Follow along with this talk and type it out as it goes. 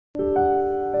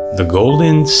The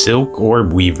Golden Silk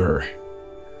Orb Weaver,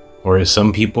 or as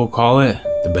some people call it,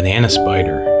 the banana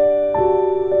spider,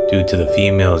 due to the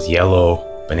female's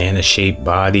yellow banana-shaped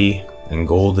body and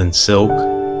golden silk.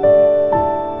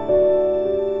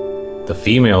 The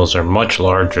females are much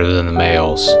larger than the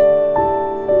males.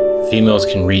 Females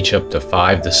can reach up to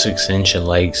 5 to 6 inch in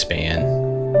leg span.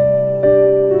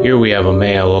 Here we have a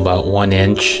male about 1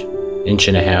 inch, inch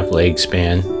and a half leg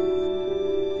span.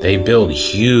 They build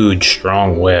huge,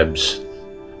 strong webs.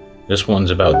 This one's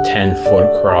about 10 foot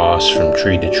across from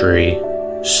tree to tree.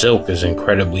 Silk is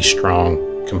incredibly strong,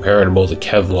 comparable to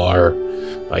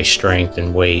Kevlar by strength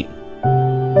and weight.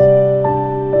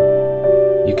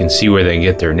 You can see where they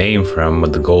get their name from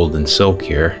with the golden silk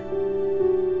here.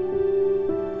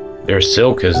 Their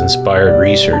silk has inspired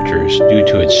researchers due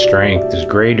to its strength is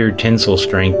greater tensile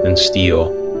strength than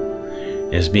steel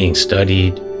and is being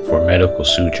studied for medical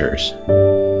sutures.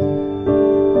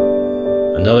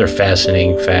 Another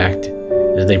fascinating fact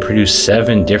is they produce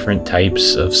 7 different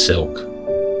types of silk.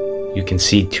 You can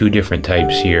see 2 different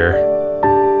types here.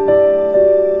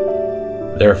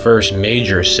 Their first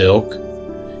major silk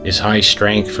is high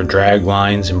strength for drag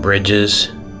lines and bridges.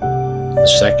 The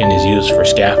second is used for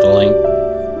scaffolding.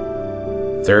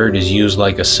 Third is used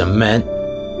like a cement.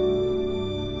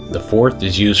 The fourth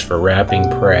is used for wrapping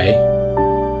prey.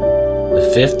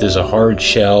 The fifth is a hard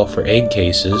shell for egg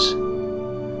cases.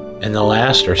 And the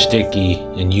last are sticky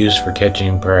and used for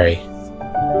catching prey.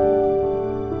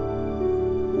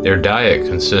 Their diet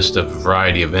consists of a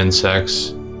variety of insects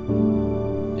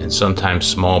and sometimes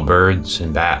small birds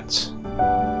and bats.